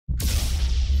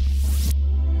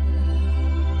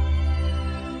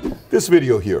this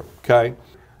video here, okay?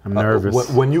 I'm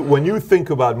nervous. When you think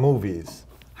about movies,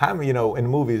 how many, in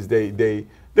movies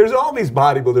there's all these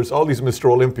bodybuilders, all these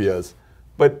Mr. Olympias,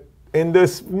 but in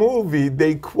this movie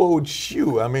they quote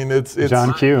Shu. I mean, it's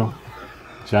John Q.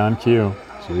 John Q.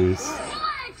 Jeez.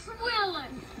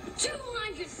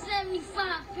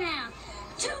 275 pounds,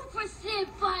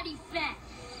 2% body fat.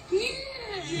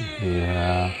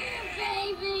 Yeah.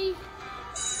 Baby.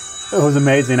 It was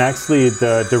amazing. Actually,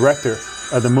 the director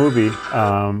of the movie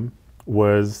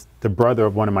was the brother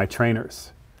of one of my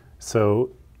trainers. So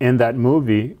in that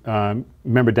movie,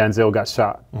 remember Denzel got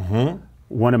shot. Mm-hmm.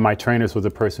 One of my trainers was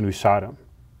the person who shot him.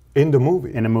 In the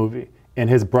movie? In the movie. And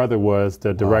his brother was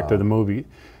the director of the movie.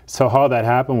 So how that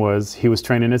happened was he was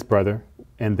training his brother,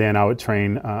 and then I would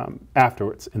train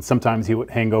afterwards. And sometimes he would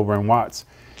hang over and watch.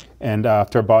 And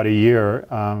after about a year,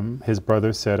 his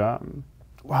brother said,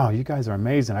 wow, you guys are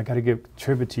amazing. I got to give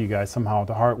tribute to you guys somehow,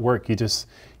 the hard work. You just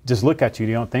look at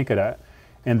you don't think of that.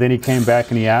 And then he came back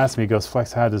and he asked me, he goes,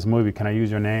 Flex, I had this movie. Can I use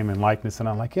your name and likeness? And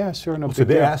I'm like, yeah, sure. No big deal.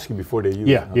 So they asked you before they used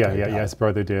it? Yeah, his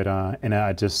brother did. And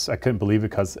I couldn't believe it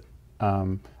because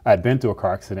I had been through a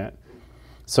car accident.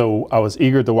 So I was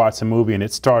eager to watch the movie, and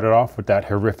it started off with that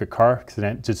horrific car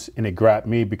accident, and it grabbed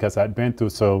me because I'd been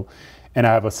through. So, and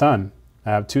I have a son.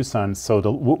 I have two sons. So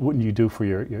what wouldn't you do for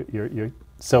your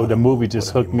so the movie just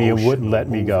hooked me and wouldn't let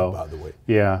me go. By the way.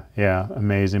 Yeah,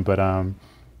 amazing. But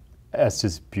that's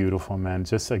just beautiful, man.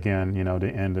 Just again, to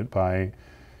end it by,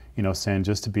 saying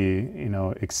just to be,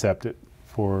 accepted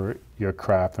for your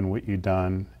craft and what you've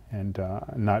done, and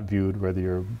not viewed whether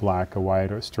you're black or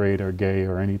white or straight or gay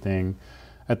or anything.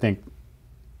 I think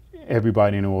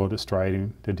everybody in the world is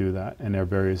striving to do that in their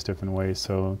various different ways.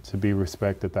 So to be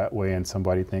respected that way and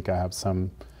somebody think I have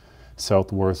some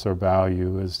self-worth or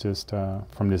value is just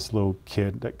from this little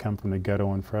kid that come from the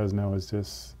ghetto in Fresno is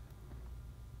just.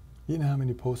 You know how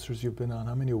many posters you've been on,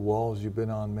 how many walls you've been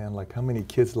on, man? Like how many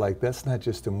kids that's not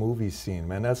just a movie scene,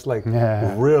 man. That's like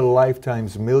real life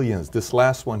times millions. This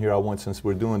last one here I want, since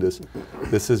we're doing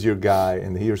this is your guy,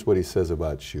 and here's what he says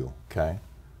about you, okay? I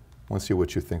want to see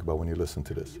what you think about when you listen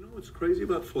to this. You know what's crazy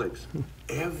about Flex?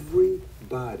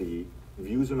 Everybody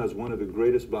views him as one of the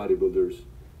greatest bodybuilders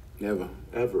ever.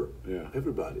 Ever. Yeah.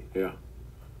 Everybody. Yeah.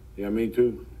 Yeah, me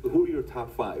too. Who are your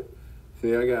top 5?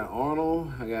 See, I got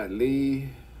Arnold, I got Lee,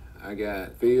 I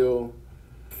got Phil,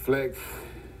 Flex,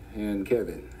 and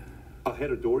Kevin.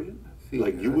 Ahead of Dorian? See,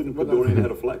 like you wouldn't put Dorian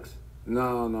ahead of Flex?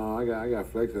 No, I got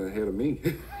Flex ahead of me.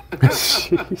 What's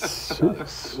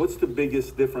the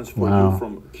biggest difference for you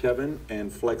from Kevin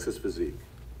and Flex's physique?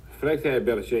 Flex had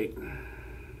better shape.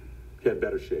 He had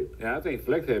better shape? Yeah, I think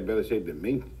Flex had better shape than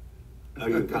me. Are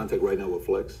you in contact right now with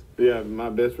Flex? Yeah,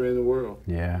 my best friend in the world.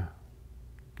 Yeah.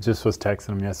 Just was texting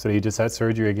him yesterday. He just had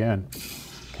surgery again.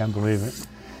 Can't believe it.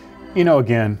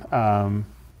 Again,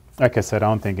 like I said, I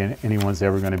don't think anyone's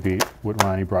ever going to beat what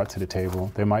Ronnie brought to the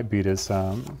table. They might beat his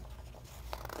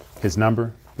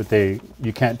number, but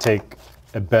you can't take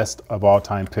a best of all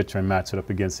time picture and match it up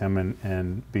against him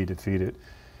and be defeated.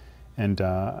 And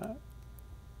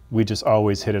we just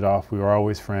always hit it off. We were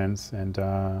always friends, and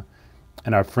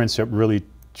our friendship really,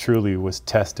 truly was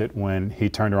tested when he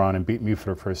turned around and beat me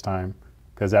for the first time,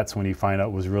 because that's when he found out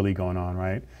what was really going on,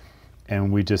 right?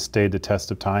 And we just stayed the test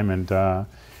of time, and I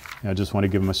just want to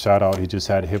give him a shout out. He just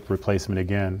had a hip replacement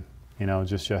again,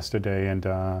 just yesterday, and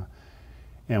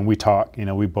we talk.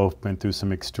 We both been through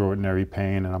some extraordinary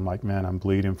pain, and I'm like, man, I'm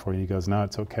bleeding for you. He goes, no,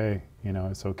 it's okay.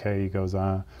 It's okay. He goes,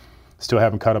 still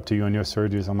haven't caught up to you on your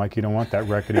surgeries. I'm like, you don't want that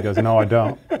record? He goes, no, I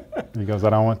don't. He goes, I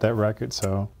don't want that record.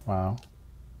 So, wow.